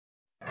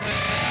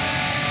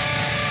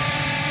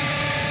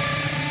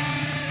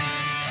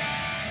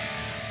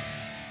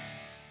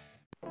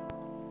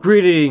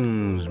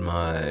Greetings,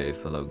 my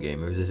fellow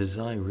gamers. This is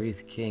I,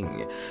 Wraith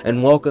King,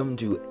 and welcome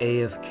to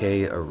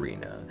AFK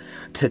Arena.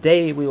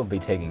 Today we will be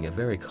taking a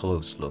very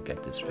close look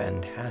at this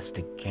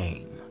fantastic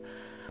game.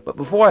 But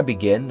before I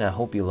begin, I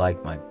hope you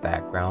like my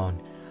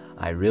background.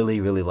 I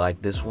really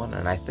like this one,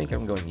 and I think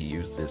I'm going to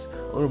use this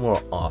a little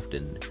more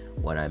often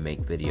when I make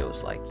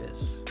videos like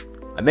this.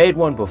 I made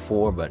one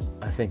before, but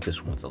I think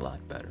this one's a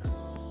lot better.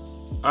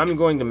 I'm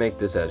going to make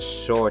this as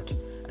short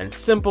and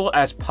simple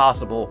as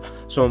possible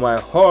so my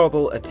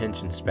horrible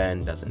attention span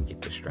doesn't get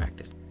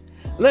distracted.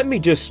 Let me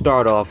just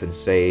start off and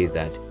say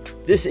that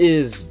this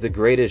is the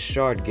greatest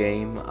shard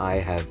game I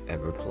have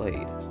ever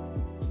played.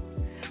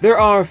 There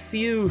are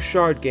few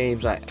shard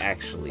games I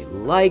actually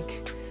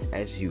like,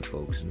 as you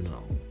folks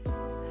know.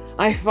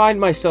 I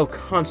find myself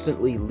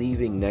constantly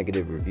leaving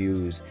negative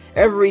reviews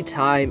every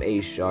time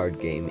a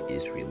shard game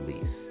is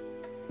released.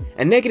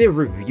 And negative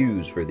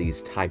reviews for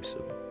these types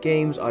of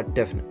games are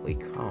definitely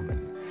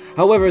common.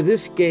 However,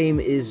 this game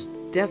is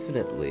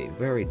definitely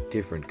very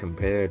different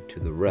compared to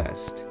the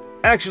rest.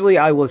 Actually,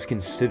 I was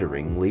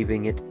considering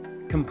leaving it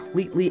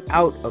completely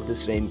out of the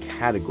same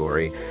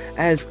category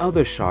as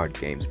other shard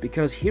games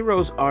because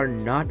heroes are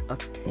not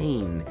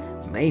obtained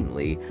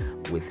mainly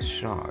with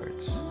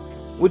shards.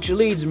 Which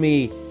leads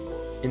me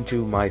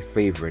into my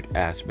favorite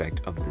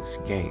aspect of this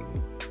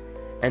game.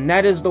 And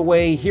that is the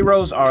way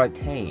heroes are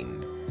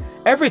attained.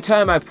 Every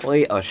time I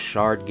play a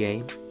shard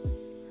game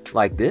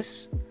like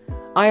this,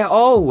 I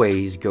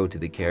always go to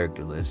the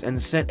character list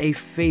and set a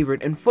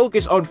favorite and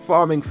focus on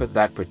farming for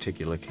that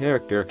particular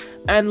character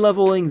and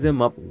leveling them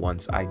up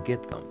once I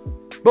get them.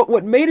 But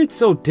what made it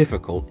so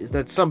difficult is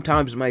that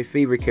sometimes my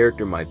favorite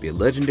character might be a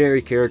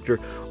legendary character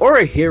or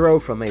a hero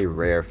from a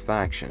rare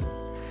faction.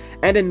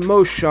 And in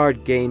most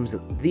shard games,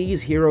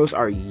 these heroes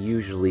are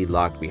usually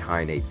locked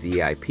behind a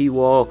VIP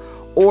wall,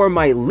 or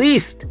my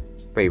least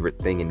favorite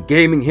thing in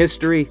gaming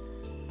history,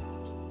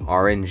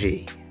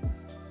 RNG.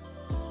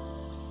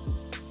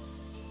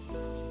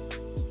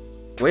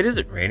 Wait, is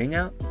it raining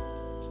out?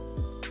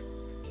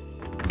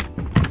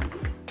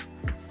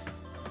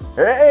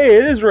 Hey,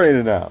 it is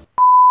raining out!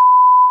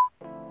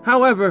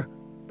 However,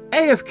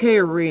 AFK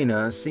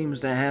Arena seems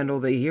to handle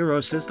the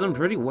hero system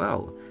pretty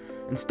well.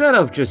 Instead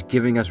of just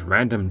giving us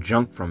random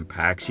junk from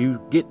packs,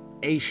 you get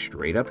a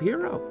straight-up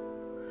hero.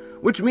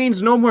 Which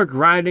means no more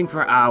grinding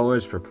for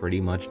hours for pretty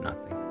much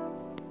nothing.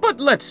 But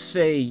let's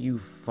say you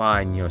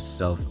find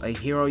yourself a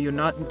hero you're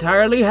not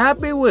entirely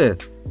happy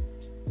with.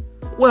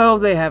 Well,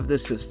 they have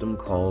this system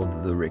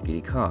called the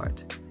Rickety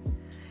Cart.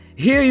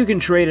 Here you can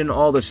trade in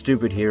all the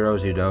stupid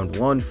heroes you don't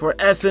want for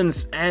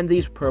essence and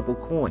these purple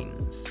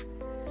coins.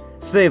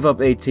 Save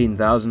up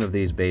 18,000 of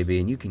these, baby,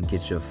 and you can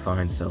get your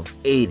fine self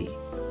 80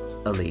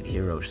 elite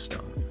hero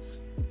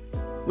stones,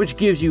 which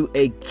gives you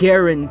a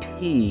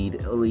guaranteed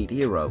elite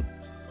hero.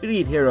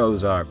 Elite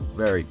heroes are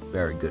very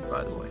good,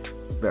 by the way.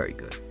 Very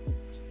good.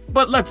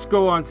 But let's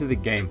go on to the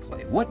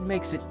gameplay. What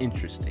makes it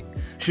interesting?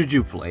 Should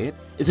you play it?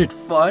 Is it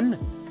fun?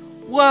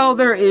 Well,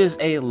 there is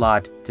a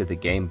lot to the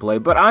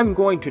gameplay, but I'm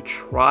going to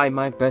try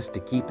my best to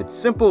keep it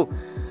simple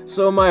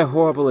so my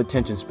horrible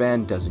attention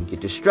span doesn't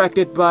get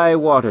distracted by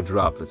water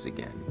droplets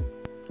again.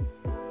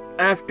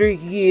 After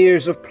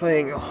years of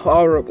playing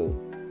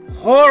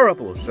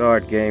horrible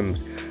shard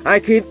games, I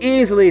can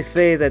easily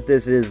say that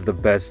this is the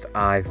best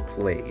I've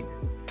played.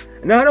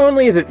 Not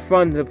only is it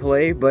fun to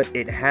play, but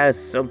it has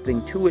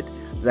something to it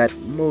that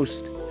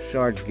most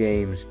shard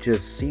games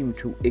just seem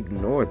to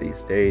ignore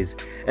these days,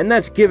 and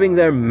that's giving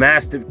their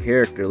massive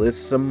character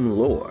list some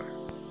lore.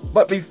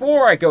 But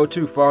before I go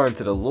too far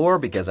into the lore,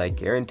 because I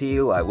guarantee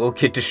you I will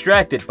get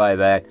distracted by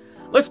that,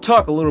 let's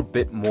talk a little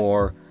bit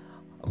more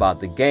about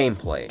the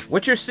gameplay.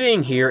 What you're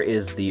seeing here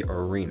is the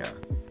arena.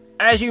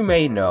 As you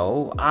may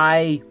know,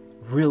 I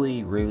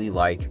really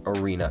like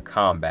arena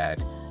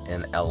combat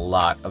in a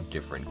lot of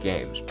different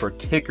games,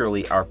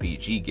 particularly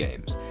RPG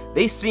games.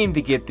 They seem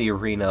to get the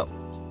arena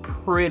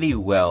pretty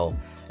well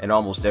in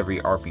almost every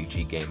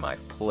RPG game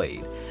I've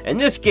played. And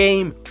this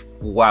game,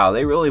 wow,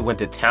 they really went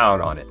to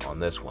town on it on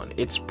this one.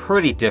 It's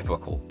pretty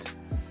difficult,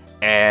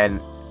 and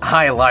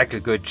I like a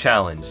good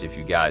challenge, if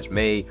you guys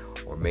may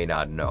or may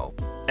not know.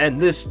 And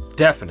this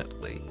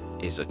definitely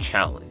is a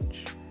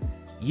challenge.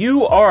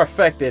 You are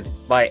affected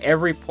by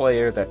every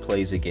player that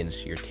plays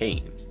against your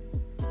team.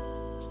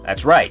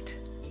 That's right.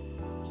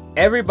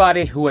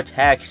 Everybody who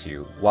attacks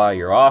you while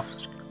you're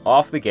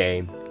off the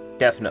game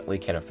definitely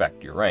can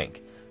affect your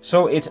rank.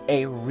 So it's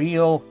a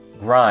real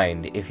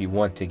grind if you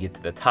want to get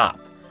to the top.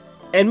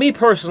 And me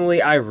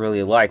personally, I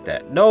really like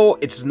that. No,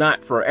 it's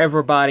not for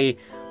everybody,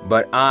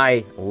 but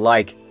I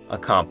like a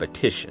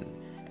competition.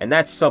 And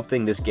that's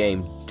something this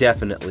game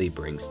definitely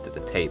brings to the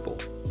table.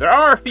 There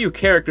are a few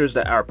characters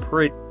that are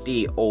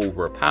pretty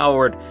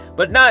overpowered,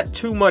 but not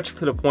too much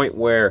to the point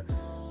where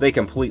they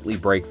completely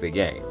break the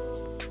game.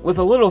 With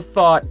a little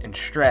thought and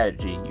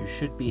strategy, you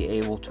should be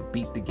able to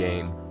beat the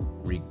game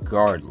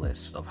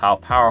regardless of how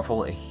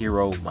powerful a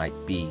hero might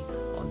be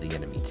on the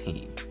enemy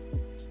team.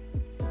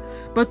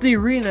 But the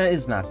arena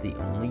is not the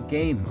only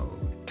game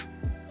mode.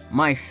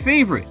 My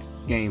favorite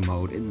game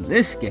mode in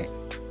this game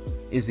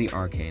is the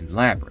Arcane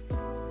Labyrinth.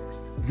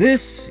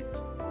 This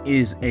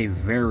is a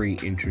very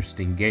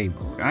interesting game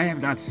mode. I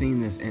have not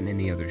seen this in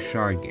any other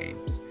Shard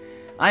games.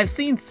 I've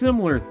seen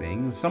similar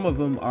things. Some of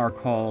them are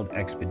called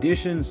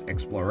expeditions,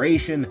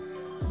 exploration,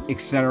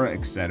 etc.,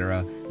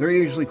 etc. They're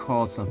usually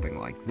called something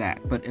like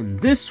that. But in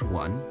this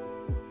one,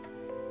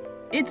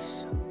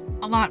 it's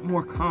a lot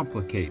more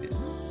complicated.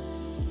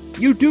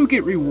 You do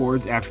get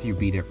rewards after you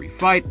beat every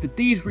fight, but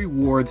these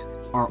rewards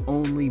are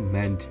only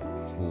meant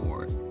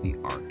for the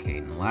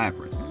Arcane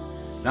Labyrinth.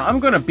 Now I'm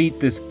gonna beat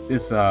this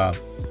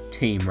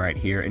team right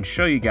here and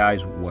show you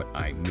guys what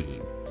I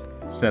mean.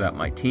 Set up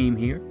my team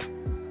here.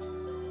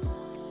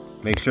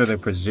 Make sure they're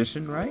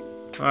positioned right.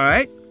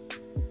 Alright.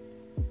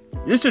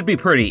 This should be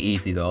pretty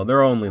easy though.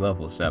 They're only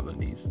level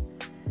 70s.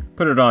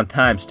 Put it on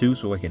 ×2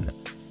 so I can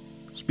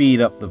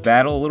speed up the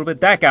battle a little bit.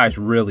 That guy's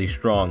really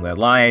strong. That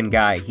lion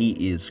guy,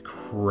 he is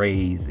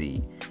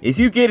crazy. If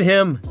you get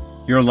him,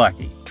 you're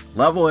lucky.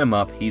 Level him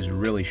up, he's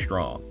really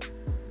strong.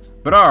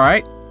 But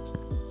alright.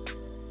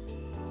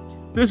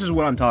 This is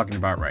what I'm talking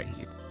about right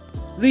here.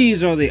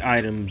 These are the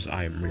items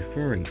I'm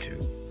referring to.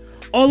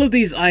 All of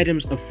these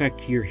items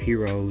affect your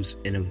heroes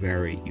in a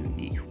very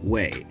unique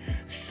way.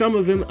 Some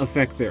of them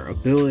affect their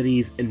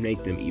abilities and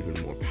make them even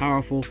more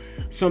powerful.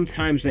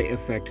 Sometimes they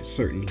affect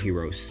certain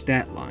heroes'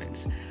 stat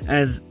lines.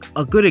 As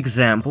a good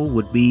example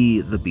would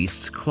be the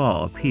Beast's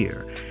Claw up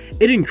here.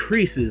 It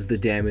increases the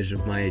damage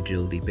of my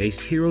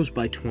agility-based heroes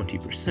by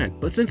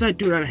 20%, but since I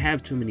do not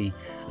have too many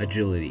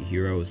agility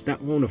heroes,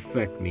 that won't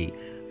affect me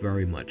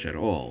very much at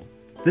all.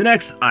 The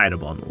next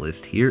item on the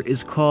list here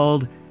is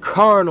called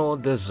Carnal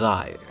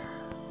Desire.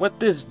 What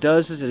this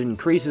does is it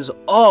increases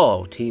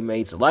all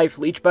teammates' life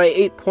leech by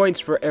 8 points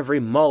for every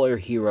Mauler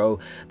hero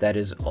that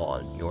is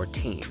on your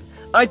team.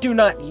 I do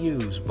not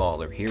use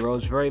Mauler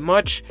heroes very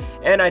much,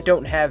 and I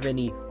don't have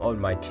any on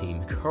my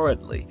team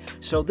currently,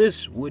 so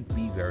this would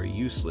be very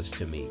useless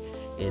to me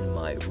in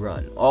my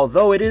run.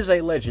 Although it is a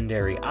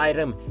legendary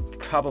item,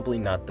 probably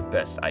not the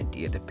best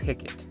idea to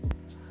pick it.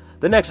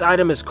 The next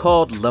item is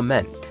called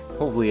Lament.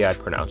 Hopefully I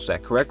pronounced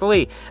that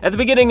correctly. At the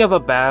beginning of a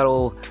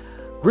battle,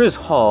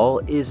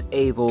 Grizzhall is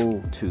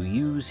able to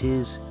use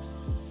his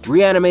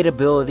reanimate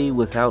ability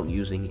without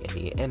using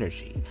any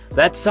energy.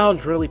 That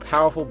sounds really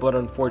powerful, but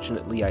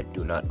unfortunately I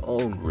do not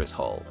own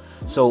Grizzhall.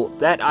 So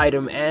that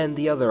item and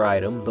the other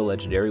item, the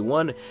legendary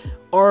one,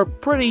 are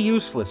pretty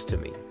useless to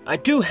me. I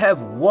do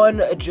have one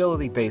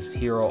agility-based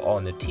hero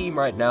on the team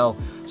right now,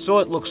 so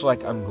it looks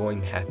like I'm going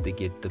to have to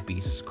get the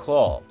Beast's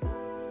Claw.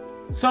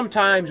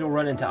 Sometimes you'll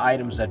run into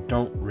items that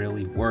don't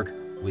really work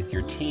with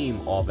your team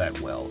all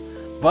that well,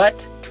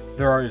 but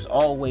there is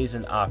always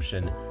an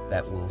option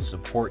that will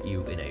support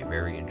you in a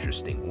very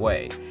interesting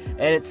way.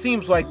 And it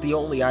seems like the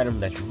only item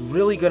that's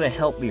really going to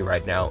help me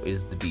right now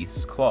is the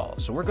Beast's Claw,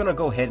 so we're going to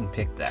go ahead and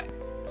pick that.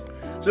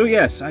 So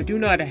yes, I do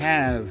not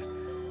have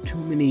too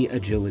many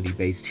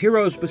agility-based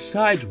heroes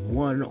besides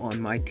one on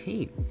my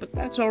team, but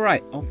that's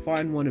alright, I'll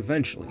find one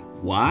eventually.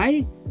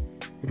 Why?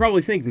 You're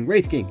probably thinking,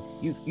 Wraith King,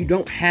 you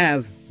don't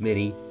have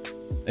many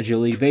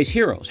agility-based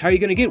heroes. How are you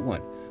going to get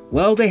one?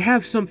 Well, they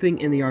have something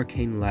in the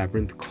Arcane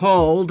Labyrinth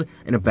called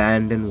an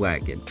abandoned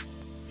wagon.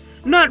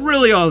 Not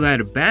really all that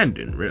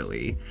abandoned,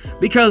 really,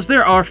 because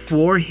there are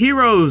 4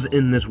 heroes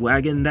in this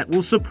wagon that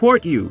will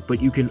support you,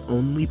 but you can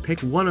only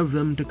pick one of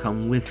them to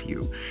come with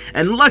you.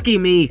 And lucky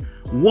me,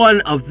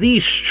 one of the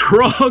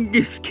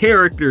strongest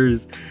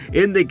characters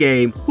in the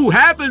game, who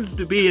happens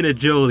to be an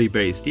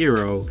agility-based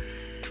hero,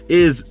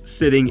 is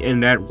sitting in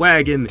that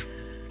wagon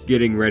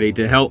getting ready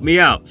to help me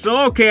out.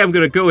 So okay, I'm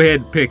gonna go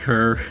ahead and pick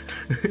her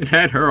and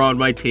add her on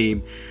my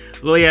team.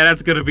 So yeah,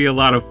 that's gonna be a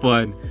lot of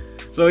fun.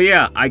 So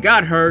yeah, I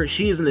got her.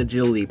 She's an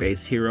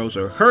agility-based hero,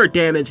 so her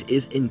damage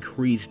is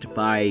increased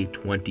by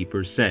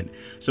 20%.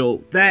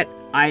 So that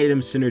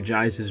item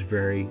synergizes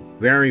very,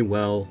 very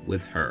well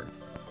with her.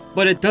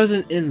 But it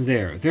doesn't end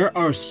there. There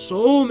are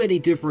so many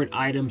different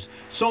items,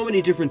 so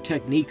many different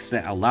techniques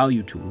that allow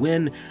you to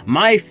win.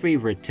 My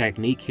favorite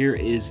technique here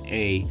is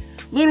a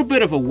little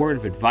bit of a word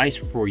of advice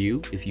for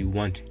you if you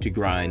want to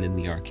grind in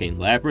the Arcane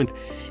Labyrinth,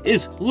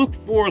 is look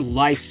for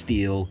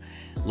lifesteal,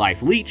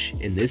 life leech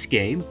in this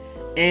game,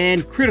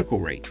 and critical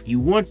rate. You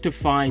want to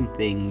find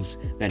things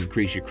that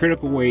increase your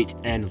critical rate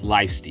and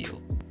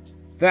lifesteal.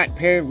 That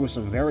paired with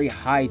some very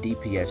high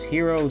DPS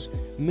heroes,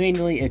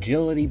 mainly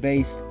agility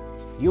based,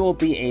 you'll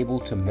be able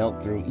to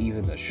melt through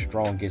even the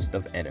strongest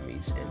of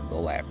enemies in the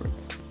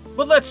labyrinth.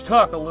 But let's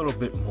talk a little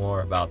bit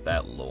more about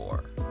that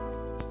lore.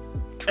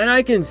 And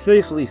I can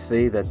safely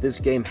say that this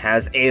game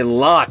has a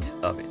lot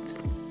of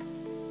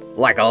it.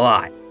 Like a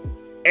lot.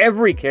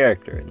 Every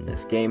character in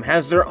this game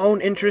has their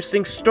own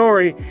interesting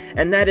story,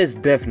 and that is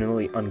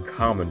definitely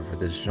uncommon for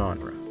this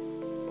genre.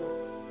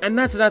 And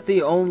that's not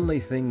the only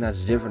thing that's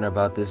different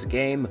about this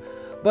game,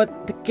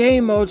 but the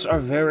game modes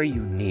are very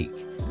unique,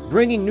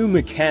 bringing new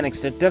mechanics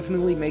that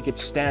definitely make it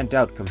stand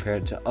out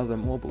compared to other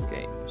mobile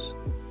games.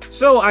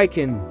 So I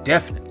can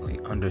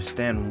definitely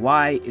understand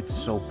why it's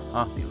so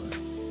popular.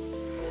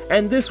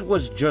 And this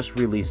was just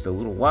released a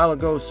little while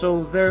ago,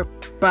 so they're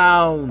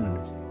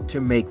bound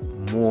to make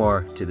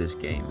more to this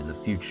game in the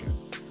future.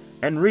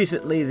 And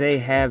recently they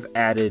have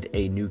added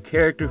a new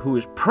character who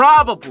is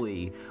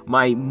probably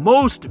my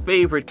most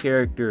favorite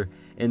character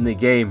in the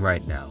game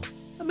right now.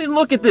 I mean,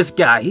 look at this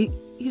guy.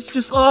 He's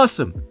just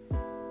awesome.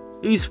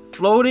 He's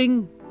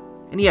floating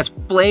and he has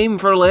flame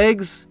for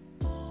legs.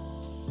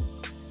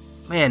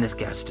 Man, this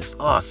guy's just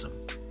awesome.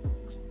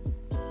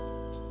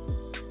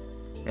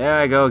 There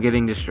I go,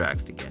 getting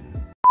distracted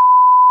again.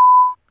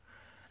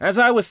 As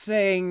I was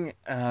saying,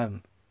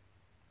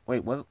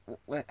 wait, what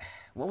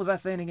was I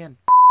saying again?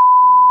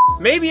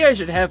 Maybe I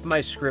should have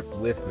my script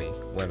with me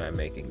when I'm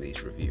making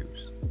these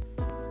reviews.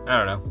 I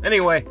don't know.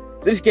 Anyway,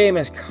 this game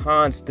is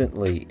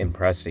constantly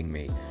impressing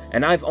me,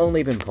 and I've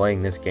only been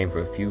playing this game for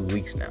a few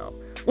weeks now.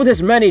 With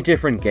as many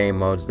different game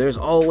modes, there's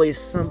always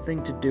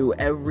something to do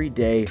every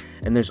day,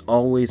 and there's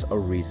always a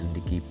reason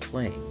to keep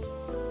playing.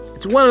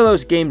 It's one of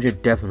those games you're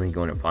definitely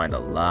going to find a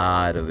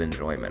lot of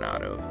enjoyment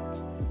out of.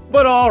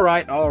 But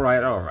alright.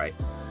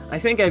 I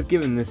think I've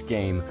given this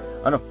game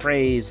enough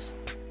praise,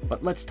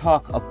 but let's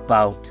talk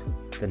about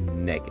the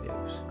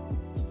negatives.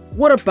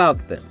 What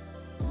about them?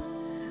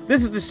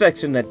 This is the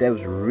section that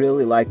devs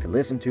really like to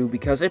listen to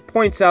because it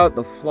points out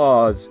the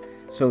flaws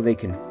so they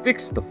can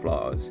fix the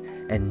flaws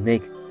and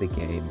make the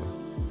game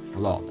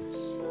flawless.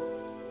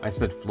 I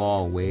said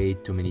flaw way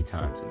too many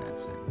times in that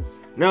sentence.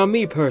 Now,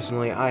 me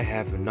personally, I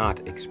have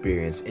not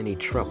experienced any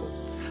trouble.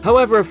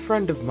 However, a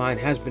friend of mine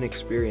has been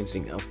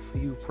experiencing a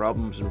few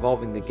problems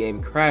involving the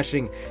game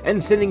crashing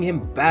and sending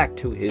him back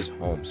to his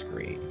home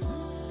screen.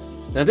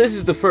 Now, this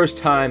is the first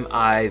time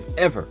I've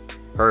ever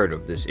heard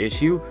of this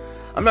issue.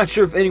 I'm not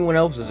sure if anyone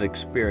else is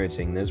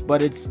experiencing this,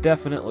 but it's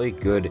definitely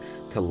good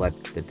to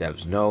let the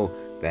devs know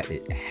that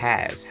it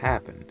has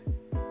happened.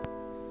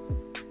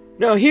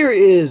 Now, here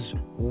is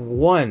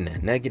one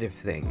negative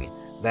thing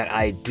that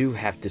I do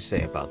have to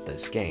say about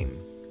this game.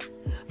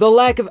 The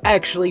lack of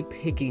actually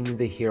picking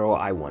the hero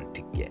I want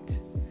to get.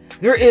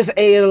 There is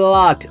a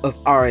lot of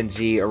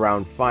RNG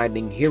around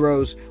finding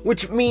heroes,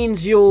 which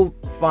means you'll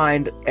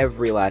find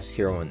every last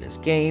hero in this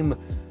game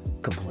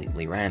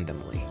completely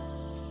randomly.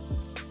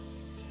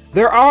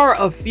 There are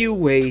a few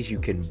ways you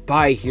can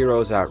buy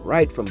heroes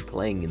outright from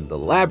playing in the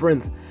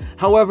Labyrinth.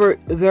 However,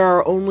 there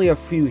are only a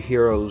few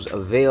heroes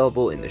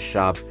available in the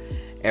shop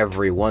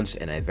every once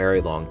in a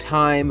very long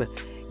time.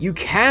 You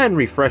can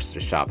refresh the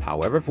shop,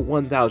 however, for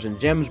 1,000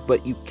 gems,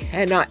 but you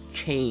cannot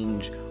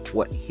change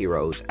what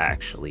heroes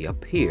actually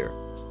appear.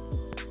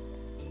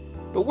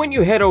 But when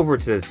you head over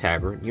to the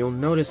tavern, you'll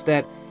notice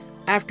that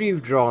after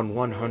you've drawn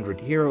 100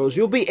 heroes,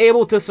 you'll be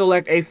able to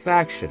select a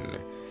faction.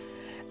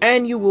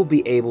 And you will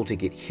be able to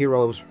get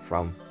heroes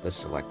from the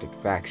selected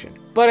faction.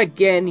 But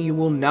again, you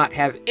will not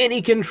have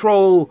any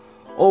control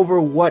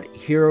over what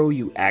hero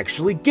you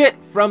actually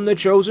get from the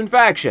chosen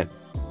faction.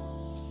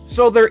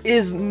 So there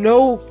is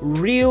no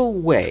real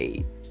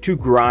way to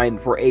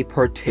grind for a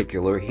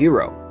particular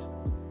hero.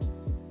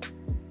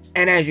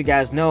 And as you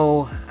guys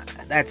know,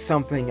 that's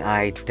something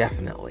I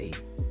definitely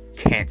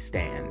can't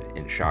stand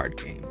in shard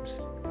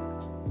games.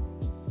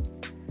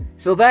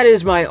 So that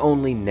is my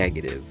only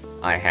negative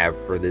I have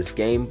for this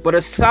game, but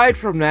aside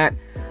from that,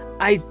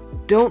 I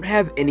don't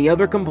have any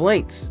other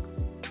complaints.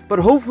 But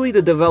hopefully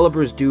the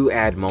developers do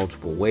add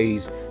multiple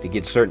ways to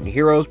get certain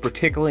heroes,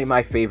 particularly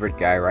my favorite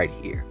guy right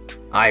here.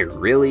 I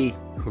really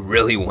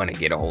want to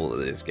get a hold of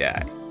this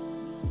guy.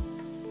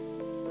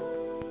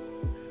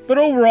 But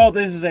overall,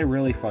 this is a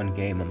really fun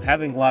game. I'm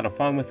having a lot of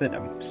fun with it.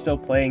 I'm still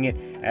playing it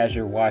as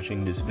you're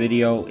watching this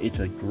video. It's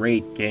a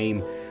great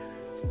game.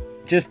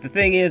 Just the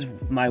thing is,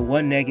 my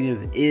one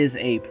negative is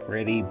a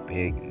pretty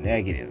big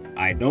negative.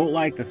 I don't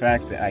like the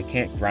fact that I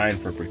can't grind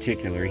for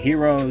particular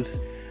heroes.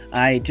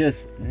 I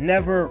just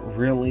never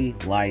really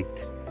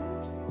liked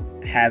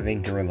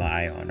having to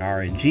rely on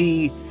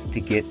RNG to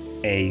get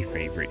a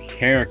favorite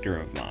character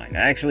of mine.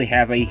 I actually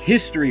have a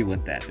history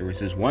with that. There was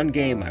this one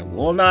game, I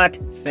will not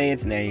say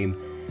its name,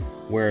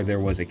 where there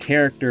was a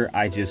character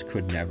I just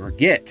could never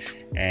get.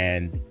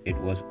 And it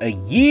was a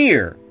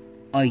year.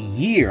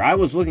 I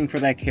was looking for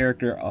that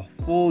character a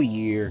full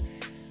year,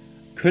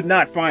 could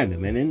not find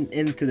them, and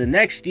into the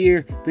next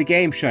year, the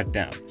game shut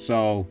down.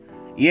 So,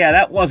 yeah,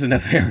 that wasn't a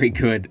very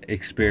good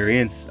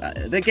experience.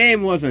 The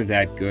game wasn't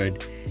that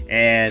good,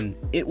 and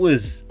it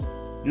was,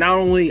 not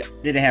only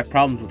did it have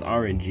problems with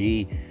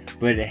RNG,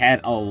 but it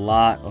had a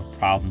lot of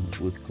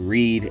problems with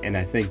greed, and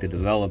I think the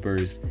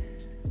developers,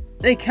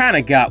 they kind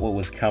of got what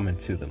was coming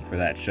to them for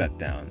that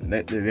shutdown.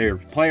 Their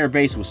player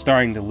base was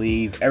starting to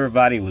leave.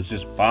 Everybody was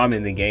just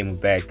bombing the game with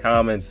bad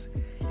comments.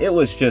 It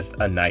was just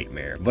a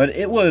nightmare. But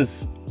it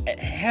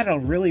had a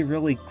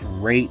really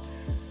great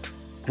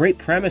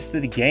premise to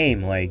the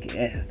game. Like,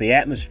 the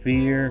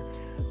atmosphere,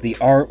 the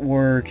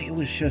artwork, it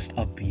was just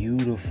a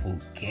beautiful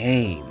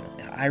game.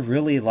 I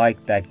really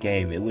liked that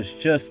game. It was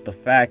just the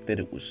fact that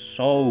it was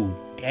so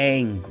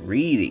dang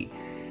greedy.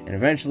 And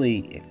eventually,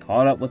 it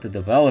caught up with the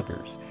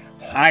developers.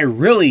 I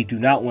really do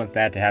not want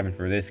that to happen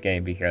for this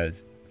game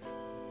because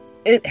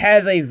it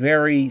has a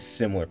very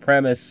similar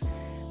premise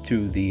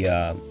to the,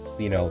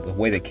 the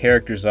way the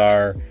characters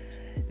are.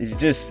 It's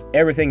just,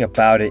 everything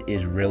about it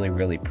is really,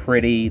 really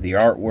pretty. The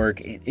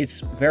artwork, it's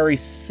very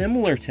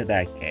similar to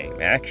that game,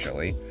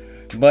 actually,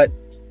 but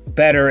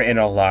better in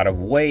a lot of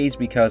ways,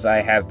 because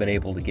I have been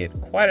able to get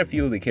quite a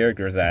few of the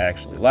characters that I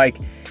actually like.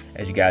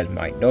 As you guys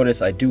might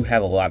notice, I do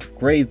have a lot of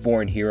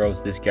Graveborn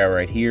heroes. This guy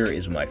right here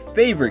is my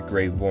favorite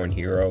Graveborn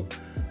hero,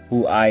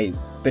 who I've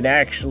been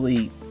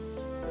actually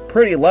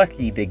pretty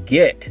lucky to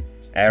get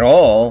at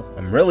all.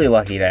 I'm really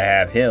lucky to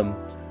have him.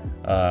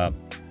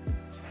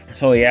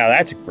 So yeah,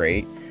 that's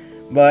great.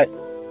 But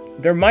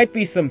there might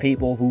be some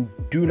people who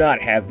do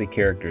not have the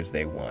characters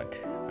they want.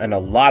 And a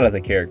lot of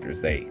the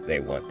characters they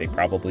want, they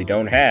probably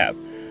don't have.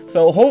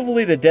 So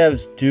hopefully the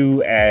devs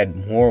do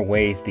add more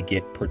ways to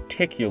get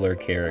particular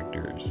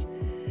characters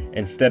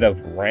instead of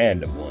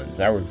random ones.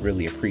 I would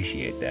really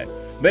appreciate that.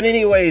 But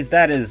anyways,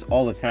 that is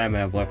all the time I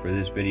have left for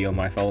this video,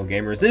 my fellow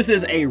gamers. This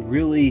is a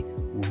really,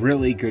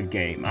 really good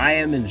game. I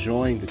am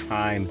enjoying the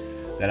time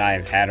that I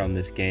have had on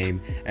this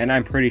game, and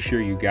I'm pretty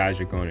sure you guys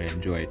are going to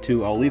enjoy it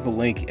too. I'll leave a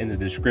link in the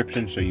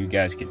description so you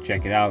guys can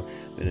check it out.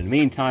 But in the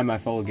meantime, my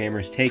fellow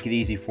gamers, take it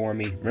easy for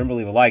me. Remember,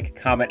 leave a like,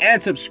 comment,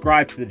 and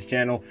subscribe to the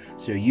channel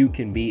so you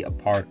can be a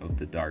part of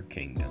the Dark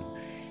Kingdom.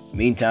 In the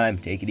meantime,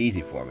 take it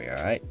easy for me,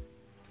 alright?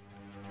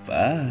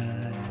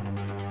 Bye.